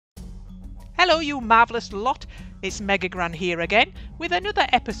Hello you marvellous lot, it's Mega Gran here again with another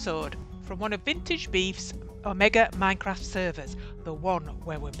episode from one of VintageBeef's Omega Minecraft servers, the one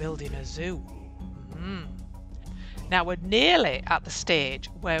where we're building a zoo. Now we're nearly at the stage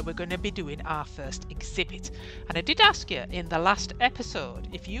where we're going to be doing our first exhibit, and I did ask you in the last episode,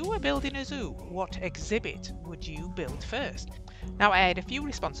 if you were building a zoo, what exhibit would you build first? Now I had a few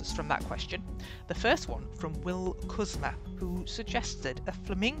responses from that question. The first one from Will Causmic, who suggested a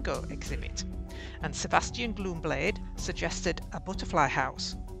flamingo exhibit, and Sebastian Gloomblade suggested a butterfly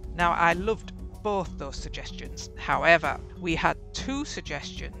house. Now I loved both those suggestions, however we had two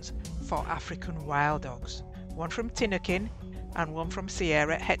suggestions for African wild dogs. One from Tinnakin and one from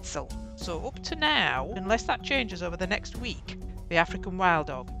Sierra Hetzel. So up to now, unless that changes over the next week, the African wild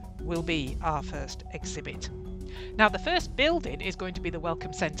dog will be our first exhibit. Now the first building is going to be the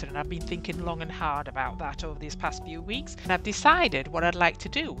Welcome Centre, and I've been thinking long and hard about that over these past few weeks, and I've decided what I'd like to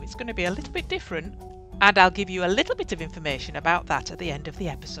do. It's going to be a little bit different, and I'll give you a little bit of information about that at the end of the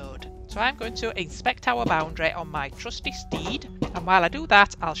episode. So I'm going to inspect our boundary on my trusty steed, and while I do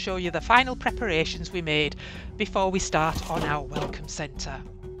that I'll show you the final preparations we made before we start on our Welcome Centre.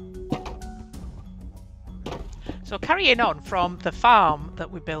 So carrying on from the farm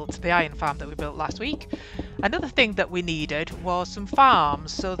that we built, the iron farm that we built last week, another thing that we needed was some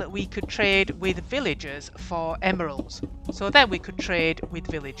farms so that we could trade with villagers for emeralds. So then we could trade with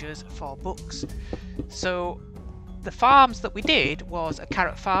villagers for books. So the farms that we did was a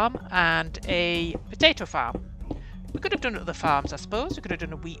carrot farm and a potato farm. We could have done other farms, I suppose. We could have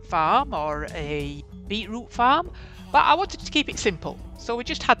done a wheat farm or a beetroot farm, but I wanted to keep it simple. So we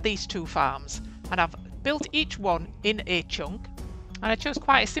just had these two farms, and I've built each one in a chunk, and I chose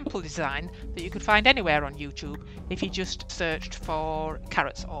quite a simple design that you could find anywhere on YouTube if you just searched for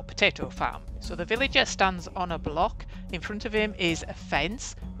carrots or potato farm. So the villager stands on a block, in front of him is a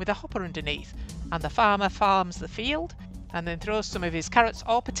fence with a hopper underneath, and the farmer farms the field and then throws some of his carrots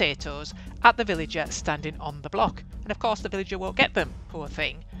or potatoes at the villager standing on the block. And of course the villager won't get them, poor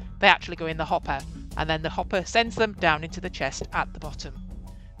thing. They actually go in the hopper, and then the hopper sends them down into the chest at the bottom.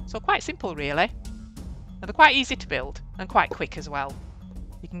 So quite simple really. And they're quite easy to build and quite quick as well.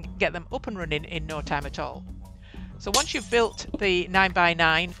 You can get them up and running in no time at all. So once you've built the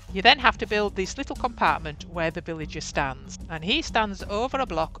 9x9, you then have to build this little compartment where the villager stands. And he stands over a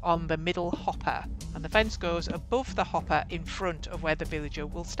block on the middle hopper, and the fence goes above the hopper in front of where the villager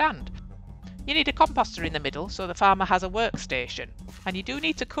will stand. You need a composter in the middle so the farmer has a workstation, and you do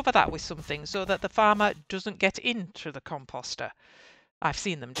need to cover that with something so that the farmer doesn't get into the composter. I've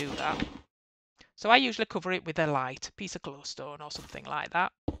seen them do that. So I usually cover it with a light piece of glowstone or something like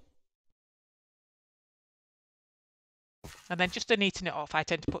that. And then just to neaten it off, I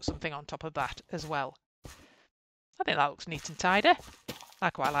tend to put something on top of that as well. I think that looks neat and tidy. I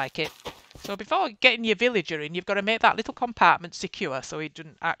quite like it. So before getting your villager in, you've got to make that little compartment secure so he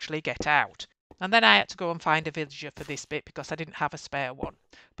doesn't actually get out. And then I had to go and find a villager for this bit because I didn't have a spare one.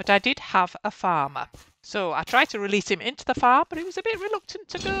 But I did have a farmer. So I tried to release him into the farm, but he was a bit reluctant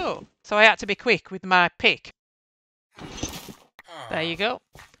to go. So I had to be quick with my pick. There you go.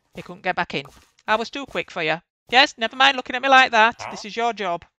 He couldn't get back in. I was too quick for you. Yes, never mind looking at me like that. This is your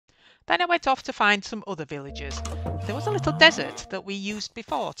job. Then I went off to find some other villagers. There was a little desert that we used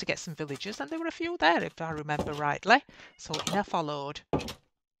before to get some villagers, and there were a few there if I remember rightly. So in I followed.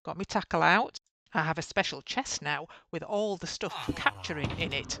 Got my tackle out. I have a special chest now with all the stuff for capturing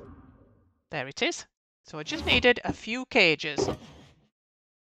in it. There it is. So I just needed a few cages.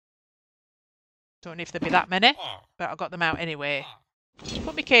 Don't know if there'd be that many, but I got them out anyway.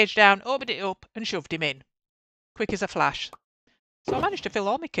 Put my cage down, opened it up and shoved him in. Quick as a flash. So I managed to fill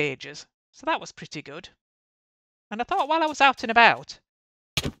all my cages. So that was pretty good. And I thought while I was out and about,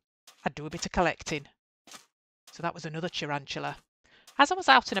 I'd do a bit of collecting. So that was another tarantula. As I was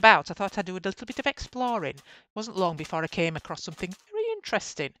out and about, I thought I'd do a little bit of exploring. It wasn't long before I came across something very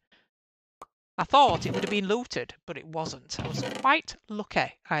interesting. I thought it would have been looted, but it wasn't. I was quite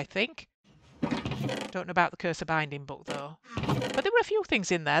lucky, I think. Don't know about the Curse of Binding book though. But there were a few things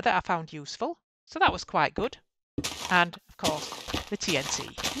in there that I found useful. So that was quite good. And, of course, the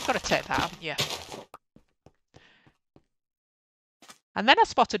TNT. You've got to take that, haven't you? And then I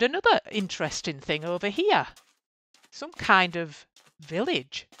spotted another interesting thing over here. Some kind of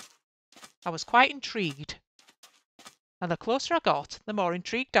village. I was quite intrigued. And the closer I got, the more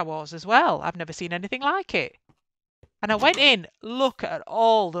intrigued I was as well. I've never seen anything like it. And I went in, look at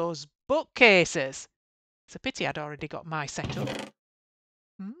all those bookcases. It's a pity I'd already got my set up.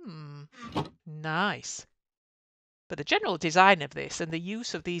 Nice. But the general design of this and the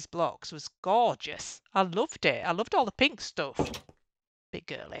use of these blocks was gorgeous. I loved it. I loved all the pink stuff. Bit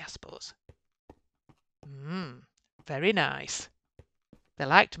girly, I suppose. Very nice. They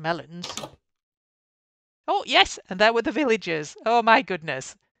liked melons. Oh, yes, and there were the villagers. Oh, my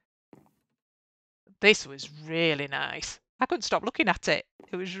goodness. This was really nice. I couldn't stop looking at it.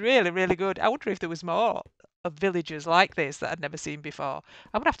 It was really, really good. I wonder if there was more of villagers like this that I'd never seen before.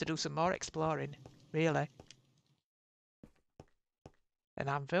 I'm going to have to do some more exploring, really. An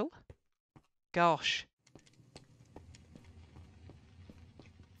anvil? Gosh.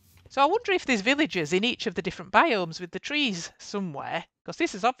 So I wonder if there's villagers in each of the different biomes with the trees somewhere, because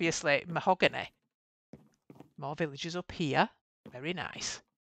this is obviously mahogany. More villagers up here. Very nice.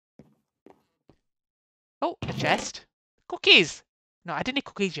 Oh, a chest. Cookies! Not had any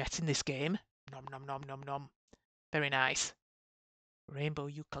cookies yet in this game. Nom nom nom nom nom. Very nice. Rainbow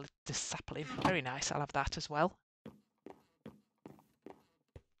eucalyptus sapling. Very nice. I'll have that as well.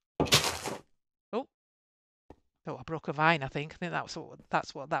 Oh. Oh, I broke a vine, I think. I think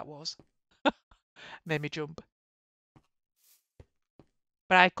that's what that was. Made me jump.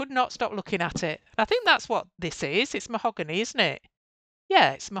 But I could not stop looking at it. I think that's what this is. It's mahogany, isn't it?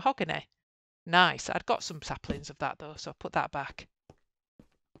 Yeah, it's mahogany. Nice. I'd got some saplings of that though, so I put that back.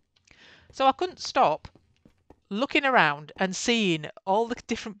 So I couldn't stop looking around and seeing all the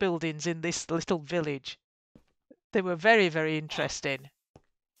different buildings in this little village. They were very, very interesting.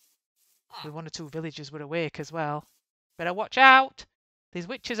 The 1 or 2 villagers were awake as well. Better watch out. There's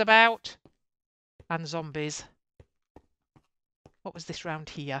witches about. And zombies. What was this round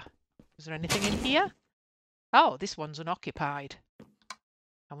here? Was there anything in here? Oh, this one's unoccupied.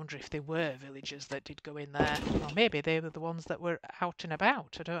 I wonder if there were villagers that did go in there. Or maybe they were the ones that were out and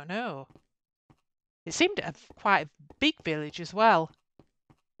about. I don't know. It seemed to have quite a big village as well.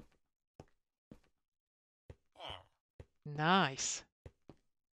 Nice.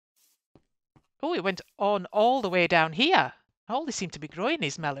 Oh, it went on all the way down here. All they seem to be growing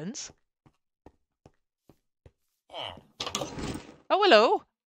is melons. Oh, hello.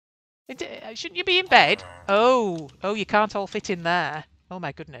 Shouldn't you be in bed? Oh, you can't all fit in there. Oh,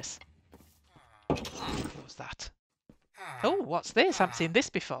 my goodness. Close that. Oh, what's this? I haven't seen this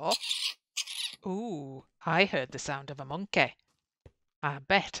before. Ooh, I heard the sound of a monkey. I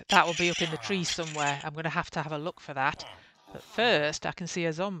bet that will be up in the tree somewhere. I'm going to have a look for that. But first, I can see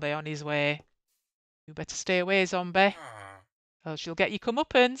a zombie on his way. You better stay away, zombie. Else you'll get your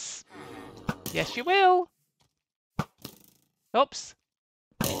comeuppance. Yes, you will. Oops.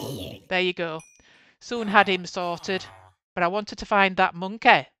 There you go. Soon had him sorted. But I wanted to find that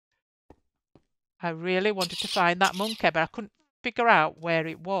monkey. I really wanted to find that monkey, but I couldn't figure out where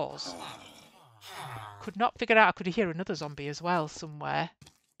it was. Could not figure out. I could hear another zombie as well somewhere.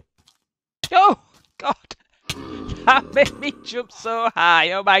 Oh, God. That made me jump so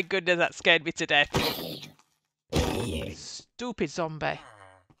high. Oh, my goodness, that scared me to death. Stupid zombie.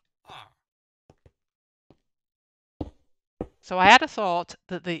 So I had a thought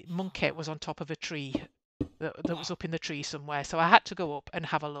that the monkey was on top of a tree. That was up in the tree somewhere. So I had to go up and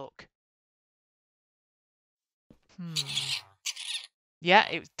have a look. Yeah,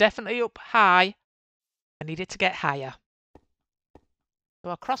 it was definitely up high. I needed to get higher.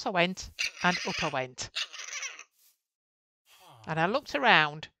 So across I went and up I went. And I looked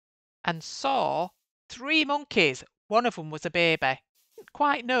around and saw 3 monkeys. One of them was a baby. Didn't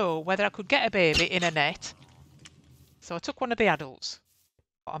quite know whether I could get a baby in a net. So I took one of the adults.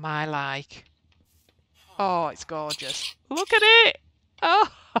 What am I like? Oh, it's gorgeous. Look at it.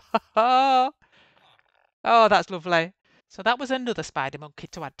 Oh, oh, that's lovely. So that was another spider monkey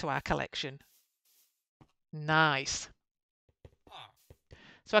to add to our collection. Nice.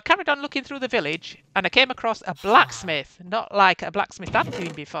 So I carried on looking through the village and I came across a blacksmith. Not like a blacksmith I've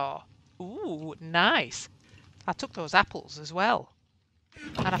seen before. Ooh, nice. I took those apples as well.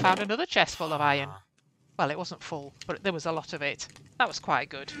 And I found another chest full of iron. Well, it wasn't full, but there was a lot of it. That was quite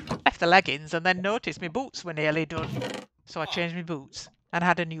good. Left the leggings and then noticed my boots were nearly done. So I changed my boots and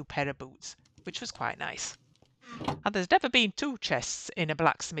had a new pair of boots, which was quite nice. And there's never been 2 chests in a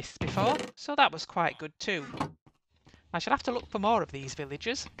blacksmith before, so that was quite good too. I shall have to look for more of these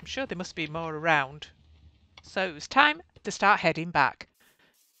villagers. I'm sure there must be more around. So it was time to start heading back.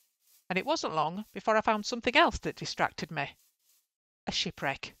 And it wasn't long before I found something else that distracted me. A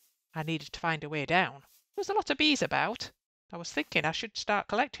shipwreck. I needed to find a way down. There was a lot of bees about. I was thinking I should start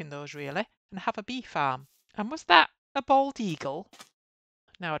collecting those really and have a bee farm. And was that a bald eagle?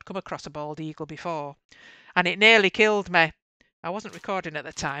 Now, I'd come across a bald eagle before and it nearly killed me. I wasn't recording at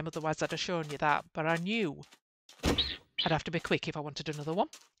the time, otherwise I'd have shown you that, but I knew I'd have to be quick if I wanted another one.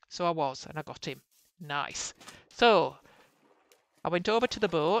 So I was, and I got him. Nice. So I went over to the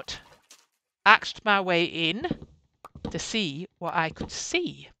boat, axed my way in to see what I could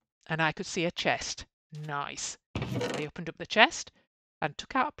see. And I could see a chest. Nice. I opened up the chest and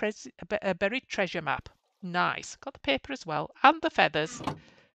took out a buried treasure map. Nice. Got the paper as well and the feathers.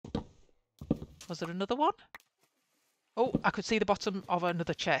 Was there another one? Oh, I could see the bottom of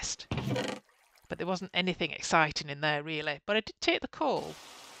another chest. But there wasn't anything exciting in there really. But I did take the coal.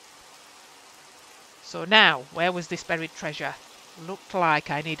 So now, where was this buried treasure? Looked like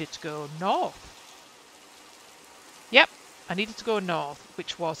I needed to go north. Yep, I needed to go north,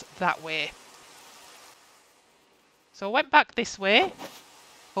 which was that way. So I went back this way,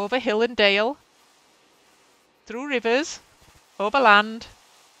 over hill and dale, through rivers, over land,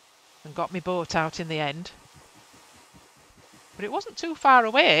 and got my boat out in the end. But it wasn't too far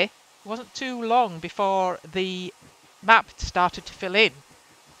away. It wasn't too long before the map started to fill in.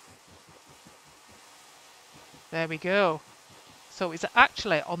 There we go. So it's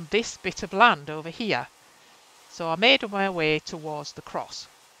actually on this bit of land over here. So I made my way towards the cross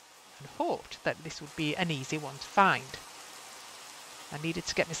and hoped that this would be an easy one to find. I needed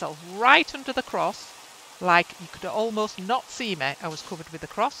to get myself right under the cross, like you could almost not see me. I was covered with the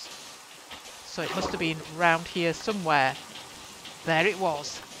cross. So it must have been round here somewhere. There it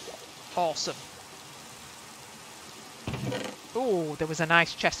was. Awesome. Oh, there was a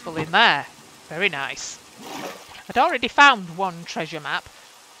nice chest full in there. Very nice. I'd already found one treasure map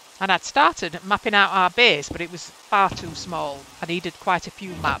and I'd started mapping out our base, but it was far too small. I needed quite a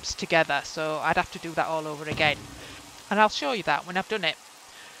few maps together, so I'd have to do that all over again. And I'll show you that when I've done it.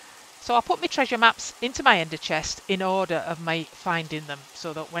 So I put my treasure maps into my ender chest in order of my finding them,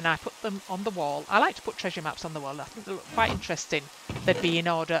 so that when I put them on the wall, I like to put treasure maps on the wall. I think they look quite interesting. They'd be in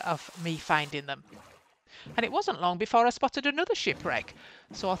order of me finding them. And it wasn't long before I spotted another shipwreck.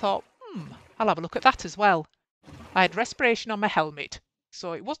 So I thought, I'll have a look at that as well. I had respiration on my helmet,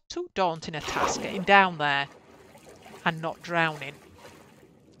 so it wasn't too daunting a task getting down there and not drowning.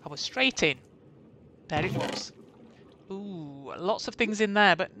 I was straight in. There it was. Ooh, lots of things in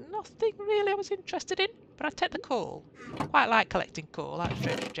there, but nothing really I was interested in. But I'd take the coal. I quite like collecting coal out of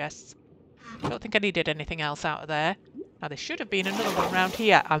treasure chests. Don't think I needed anything else out of there. Now there should have been another one round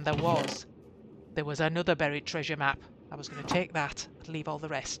here, and there was. There was another buried treasure map. I was going to take that and leave all the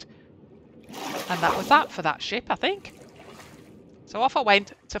rest. And that was that for that ship, I think. So off I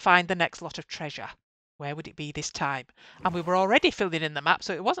went to find the next lot of treasure. Where would it be this time? And we were already filling in the map,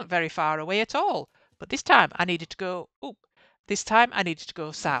 so it wasn't very far away at all. But this time I needed to go,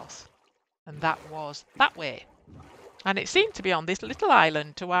 south. And that was that way. And it seemed to be on this little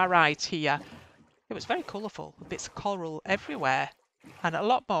island to our right here. It was very colourful, bits of coral everywhere. And a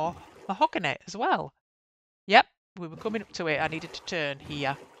lot more mahogany as well. Yep, we were coming up to it. I needed to turn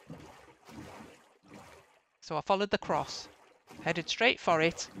here. So I followed the cross, headed straight for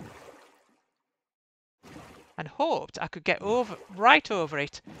it, and hoped I could get right over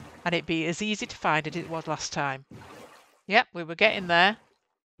it, and it'd be as easy to find as it was last time. Yep, we were getting there.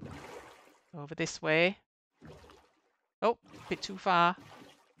 Over this way. Oh, a bit too far.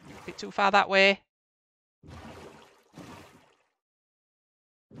 A bit too far that way.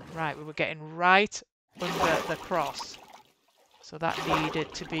 Right, we were getting right under the cross. So that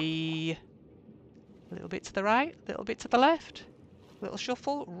needed to be a little bit to the right, a little bit to the left. A little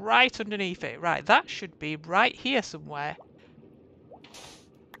shuffle right underneath it. Right, that should be right here somewhere.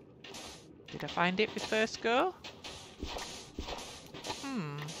 Did I find it with first go?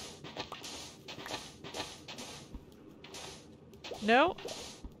 No.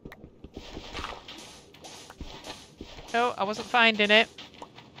 No, I wasn't finding it.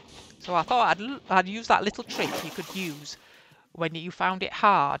 So I thought I'd use that little trick you could use when you found it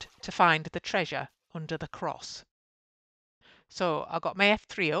hard to find the treasure under the cross. So I got my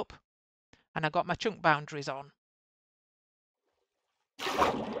F3 up and I got my chunk boundaries on.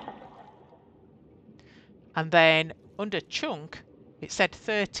 And then under chunk, it said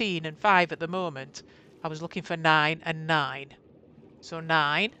 13 and 5 at the moment. I was looking for 9 and 9. So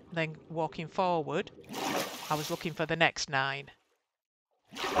 9, then walking forward, I was looking for the next 9.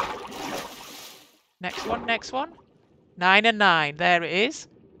 Next one. 9 and 9, there it is.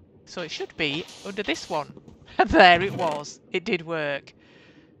 So it should be under this one. And there it was. It did work.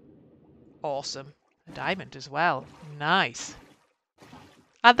 Awesome. A diamond as well. Nice.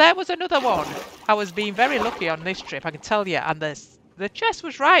 And there was another one. I was being very lucky on this trip, I can tell you. And the chest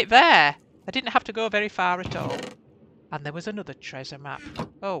was right there. I didn't have to go very far at all. And there was another treasure map.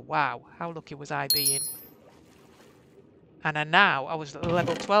 Oh, wow. How lucky was I being? And now I was a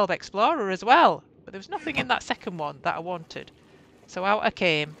level 12 explorer as well. But there was nothing in that second one that I wanted. So out I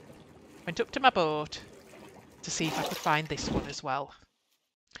came. Went up to my boat to see if I could find this one as well.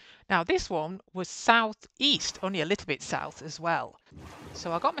 Now this one was southeast, only a little bit south as well.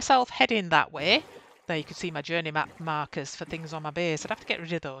 So I got myself heading that way. There you can see my journey map markers for things on my base. I'd have to get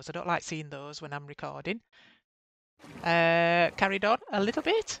rid of those. I don't like seeing those when I'm recording. Carried on a little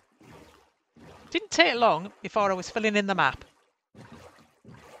bit. Didn't take long before I was filling in the map.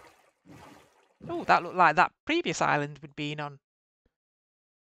 Oh, that looked like that previous island we'd been on.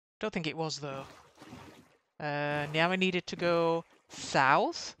 Don't think it was though. Now I needed to go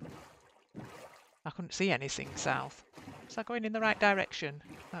south. I couldn't see anything south. Was I going in the right direction?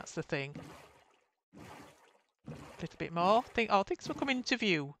 That's the thing. A little bit more. Things were coming into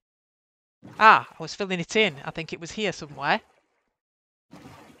view. Ah, I was filling it in. I think it was here somewhere. A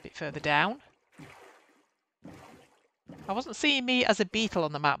bit further down. I wasn't seeing me as a beetle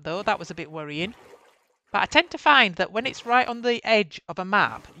on the map though. That was a bit worrying. But I tend to find that when it's right on the edge of a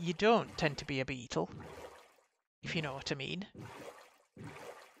map, you don't tend to be a beetle. If you know what I mean.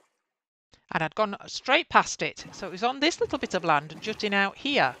 And I'd gone straight past it. So it was on this little bit of land jutting out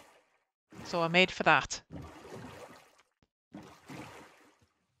here. So I made for that.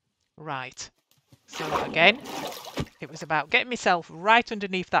 Right. So again, it was about getting myself right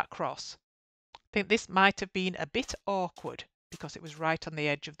underneath that cross. I think this might have been a bit awkward because it was right on the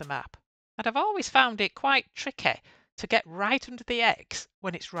edge of the map. And I've always found it quite tricky to get right under the X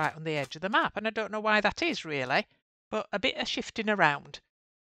when it's right on the edge of the map. And I don't know why that is really, but a bit of shifting around.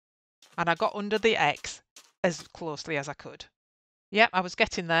 And I got under the X as closely as I could. Yep, I was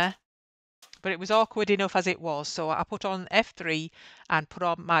getting there. But it was awkward enough as it was. So I put on F3 and put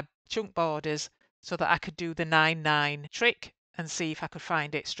on my chunk borders so that I could do the 9-9 trick and see if I could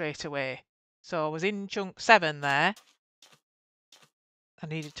find it straight away. So I was in chunk 7 there. I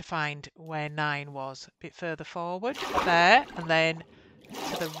needed to find where 9 was. A bit further forward there, and then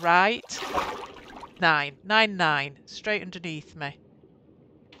to the right. 9, 9, 9, straight underneath me.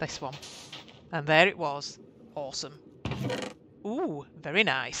 This one. And there it was. Awesome. Ooh, very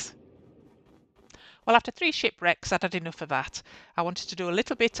nice. Well, after 3 shipwrecks, I'd had enough of that. I wanted to do a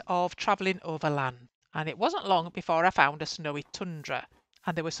little bit of travelling over land. And it wasn't long before I found a snowy tundra.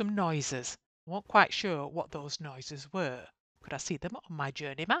 And there were some noises. I wasn't quite sure what those noises were. Could I see them on my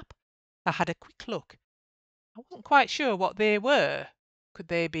journey map? I had a quick look. I wasn't quite sure what they were. Could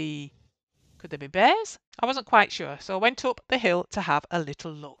they be bears? I wasn't quite sure, so I went up the hill to have a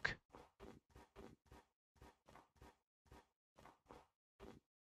little look.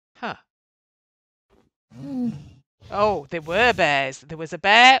 Huh. Oh, they were bears. There was a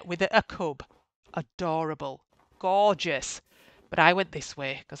bear with a cub. Adorable. Gorgeous. But I went this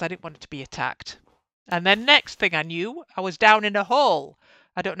way because I didn't want it to be attacked. And then next thing I knew, I was down in a hole.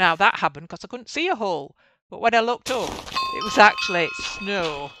 I don't know how that happened because I couldn't see a hole. But when I looked up, it was actually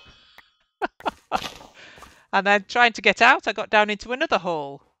snow. And then trying to get out, I got down into another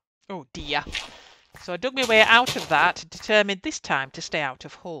hole. Oh dear. So I dug my way out of that, determined this time to stay out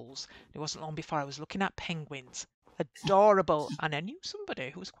of holes. It wasn't long before I was looking at penguins. Adorable. And I knew somebody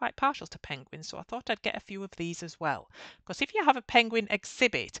who was quite partial to penguins, so I thought I'd get a few of these as well. Because if you have a penguin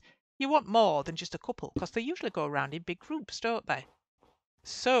exhibit, you want more than just a couple, because they usually go around in big groups, don't they?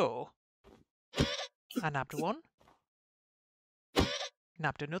 So, I nabbed one.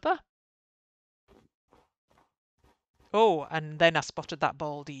 Nabbed another. Oh, and then I spotted that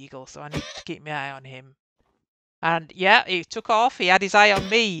bald eagle, so I need to keep my eye on him. And yeah, he took off. He had his eye on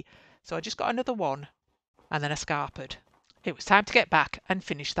me. So I just got another one. And then I scarpered. It was time to get back and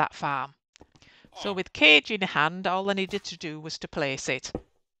finish that farm. So with cage in hand, all I needed to do was to place it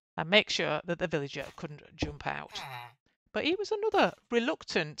and make sure that the villager couldn't jump out. But he was another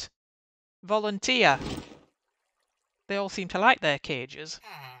reluctant volunteer. They all seem to like their cages.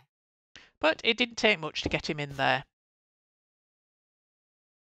 But it didn't take much to get him in there.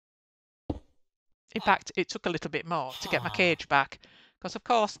 In fact, it took a little bit more to get my cage back, because of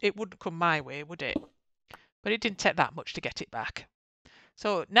course it wouldn't come my way, would it? But it didn't take that much to get it back.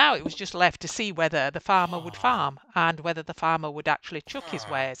 So now it was just left to see whether the farmer would farm and whether the farmer would actually chuck his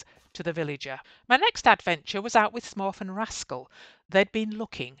wares to the villager. My next adventure was out with Smurf and Rascal. They'd been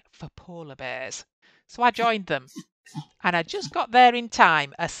looking for polar bears. So I joined them. And I just got there in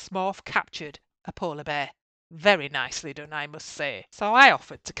time as Smurf captured a polar bear. Very nicely done, I must say. So I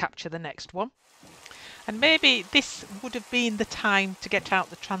offered to capture the next one. And maybe this would have been the time to get out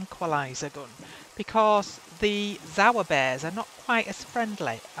the tranquilizer gun, because the Zower bears are not quite as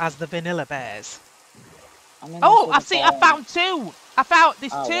friendly as the vanilla bears. Oh, I found 2.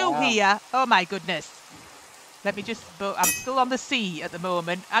 There's 2 here. Oh my goodness. Let me just, I'm still on the sea at the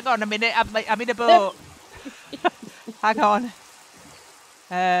moment. Hang on a minute, I'm in a boat. Hang on.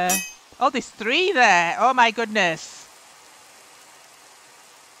 Oh, there's 3 there. Oh my goodness.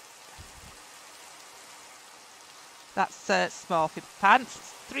 That's small pants.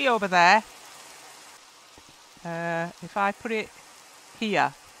 3 over there. If I put it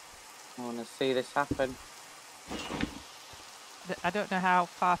here, I want to see this happen. I don't know how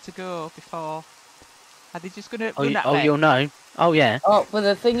far to go before. Are they just going to Oh, run at oh, me? you'll know. Oh, yeah. Oh, but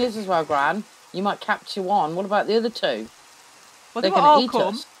the thing is as well, Gran, you might capture one. What about the other two? Well, They're they won't going to all eat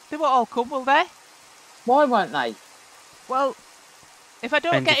come. us. They won't all come, will they? Why won't they? Well, if I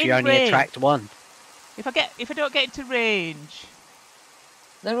don't Depends get if in you only range, attract one. if I don't get into range,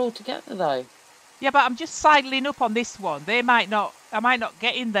 They're all together though. yeah, but I'm just sidling up on this one. They might not. I might not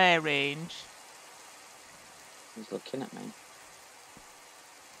get in their range. He's looking at me.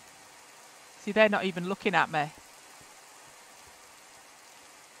 See, they're not even looking at me.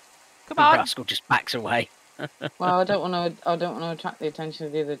 Come The on. rascal just backs away. Well, I don't want to attract the attention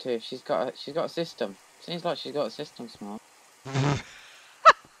of the other two. She's got a system. Seems like she's got a system, Smart.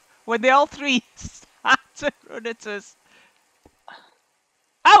 When they all three start to run at us.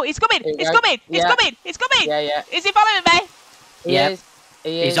 Oh, he's coming! He's coming! He's coming! He's coming! Yeah, yeah. Is he following me? He is.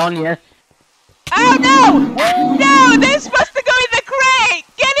 He is. He's on you. Oh no! No! They're supposed to go in the crate!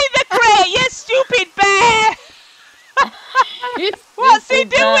 Get in the crate, you stupid bear! What's he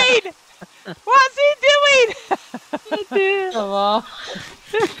doing? What's he doing? Come on.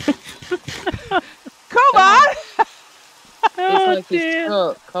 Come on! It's like he's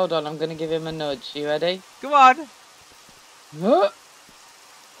stuck. Hold on, I'm going to give him a nudge. You ready? Come on. Huh?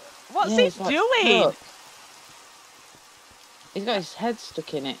 What's Yeah, he he's like doing? stuck. He's got his head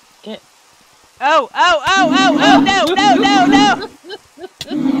stuck in it. Get. Oh, no.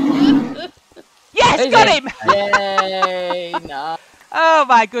 Yes, got him! Yay, no. Oh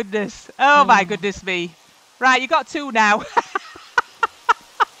my goodness. Oh my goodness me. Right, you got two now.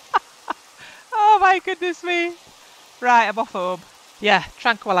 Oh my goodness me. Right, I'm off home. Yeah,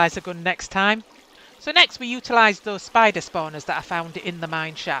 tranquilizer gun next time. So next we utilised those spider spawners that I found in the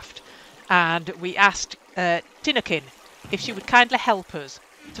mine shaft. And we asked Tinnakin if she would kindly help us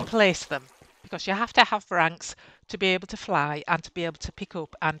to place them. Because you have to have ranks to be able to fly and to be able to pick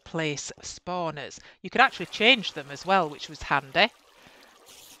up and place spawners. You could actually change them as well, which was handy.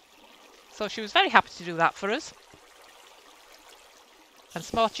 So she was very happy to do that for us. And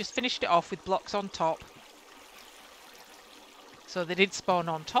Smart just finished it off with blocks on top. So they did spawn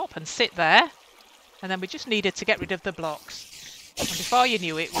on top and sit there. And then we just needed to get rid of the blocks. And before you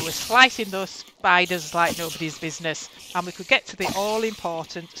knew it, we were slicing those spiders like nobody's business. And we could get to the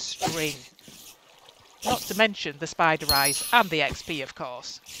all-important string. Not to mention the spider eyes and the XP, of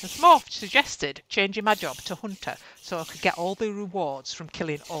course. And Smorf suggested changing my job to hunter so I could get all the rewards from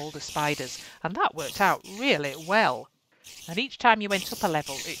killing all the spiders. And that worked out really well. And each time you went up a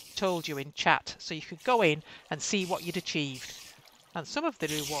level, it told you in chat, so you could go in and see what you'd achieved. And some of the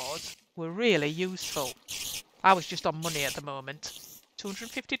rewards were really useful. I was just on money at the moment.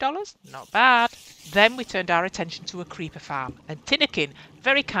 $250? Not bad. Then we turned our attention to a creeper farm, and Tinnakin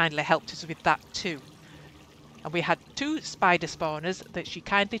very kindly helped us with that too. And we had 2 spider spawners that she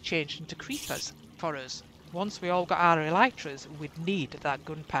kindly changed into creepers for us. Once we all got our elytras, we'd need that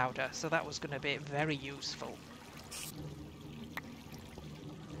gunpowder, so that was going to be very useful.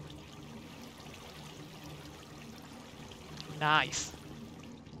 Nice.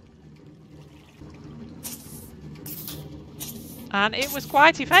 And it was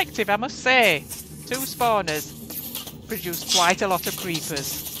quite effective, I must say. 2 spawners produced quite a lot of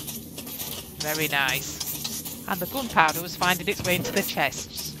creepers. Very nice. And the gunpowder was finding its way into the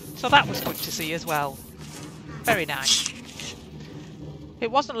chests, so that was good to see as well. Very nice.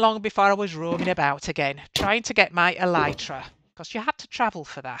 It wasn't long before I was roaming about again, trying to get my elytra, because you had to travel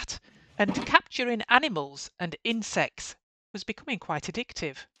for that. And capturing animals and insects was becoming quite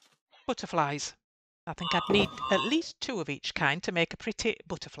addictive. Butterflies. I think I'd need at least 2 of each kind to make a pretty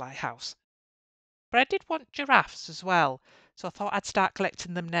butterfly house. But I did want giraffes as well, so I thought I'd start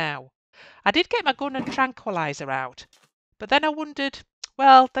collecting them now. I did get my gun and tranquilizer out, but then I wondered,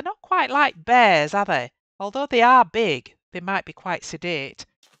 well, they're not quite like bears, are they? Although they are big, they might be quite sedate.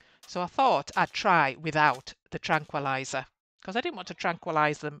 So I thought I'd try without the tranquilizer, because I didn't want to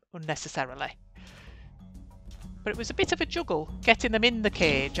tranquilize them unnecessarily. But it was a bit of a juggle getting them in the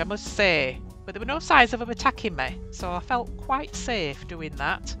cage, I must say. But there were no signs of them attacking me, so I felt quite safe doing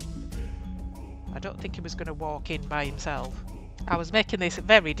that. I don't think he was going to walk in by himself. I was making this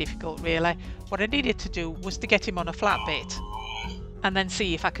very difficult, really. What I needed to do was to get him on a flat bit and then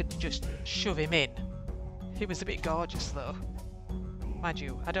see if I could just shove him in. He was a bit gorgeous, though. Mind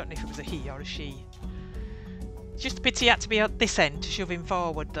you, I don't know if it was a he or a she. Just a pity he had to be at this end to shove him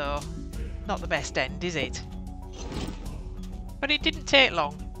forward, though. Not the best end, is it? But it didn't take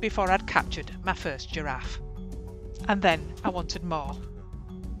long before I'd captured my first giraffe. And then I wanted more.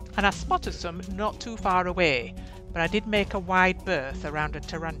 and I spotted some not too far away, but I did make a wide berth around a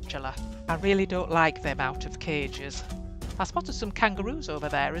tarantula. I really don't like them out of cages. I spotted some kangaroos over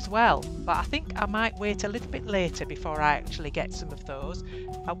there as well, but I think I might wait a little bit later before I actually get some of those.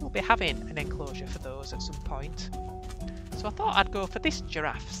 I will be having an enclosure for those at some point. So I thought I'd go for this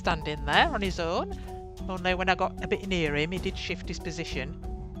giraffe standing there on his own, only when I got a bit near him he did shift his position.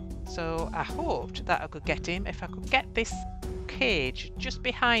 So I hoped that I could get him. If I could get this cage just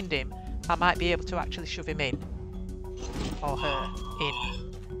behind him, I might be able to actually shove him in, or her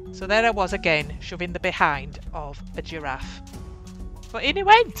in. So there I was again, shoving the behind of a giraffe. But in he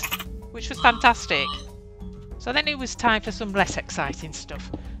went, which was fantastic. So then it was time for some less exciting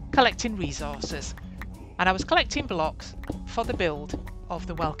stuff, collecting resources. And I was collecting blocks for the build of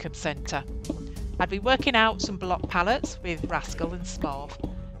the Welcome Centre. I'd been working out some block pallets with Rascal and Smorf,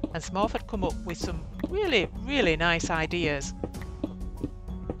 and Smorf had come up with some really, really nice ideas.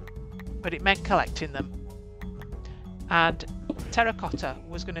 But it meant collecting them. And terracotta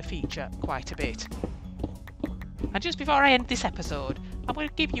was going to feature quite a bit. And just before I end this episode, I'm going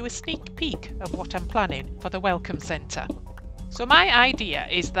to give you a sneak peek of what I'm planning for the Welcome Centre. So my idea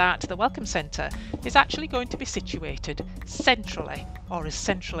is that the Welcome Centre is actually going to be situated centrally, or as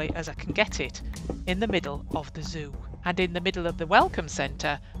centrally as I can get it, in the middle of the zoo. And in the middle of the Welcome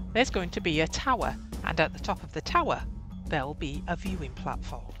Centre, there's going to be a tower, and at the top of the tower, there'll be a viewing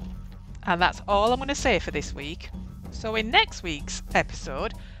platform. And that's all I'm going to say for this week. So in next week's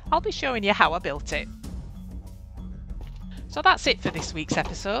episode, I'll be showing you how I built it. So that's it for this week's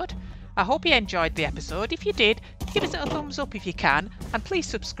episode. I hope you enjoyed the episode. If you did, give us a thumbs up if you can, and please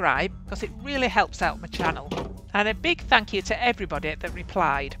subscribe because it really helps out my channel. And a big thank you to everybody that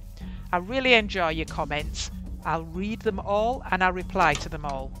replied. I really enjoy your comments. I'll read them all and I'll reply to them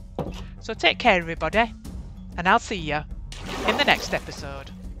all. So take care everybody, and I'll see you in the next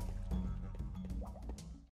episode.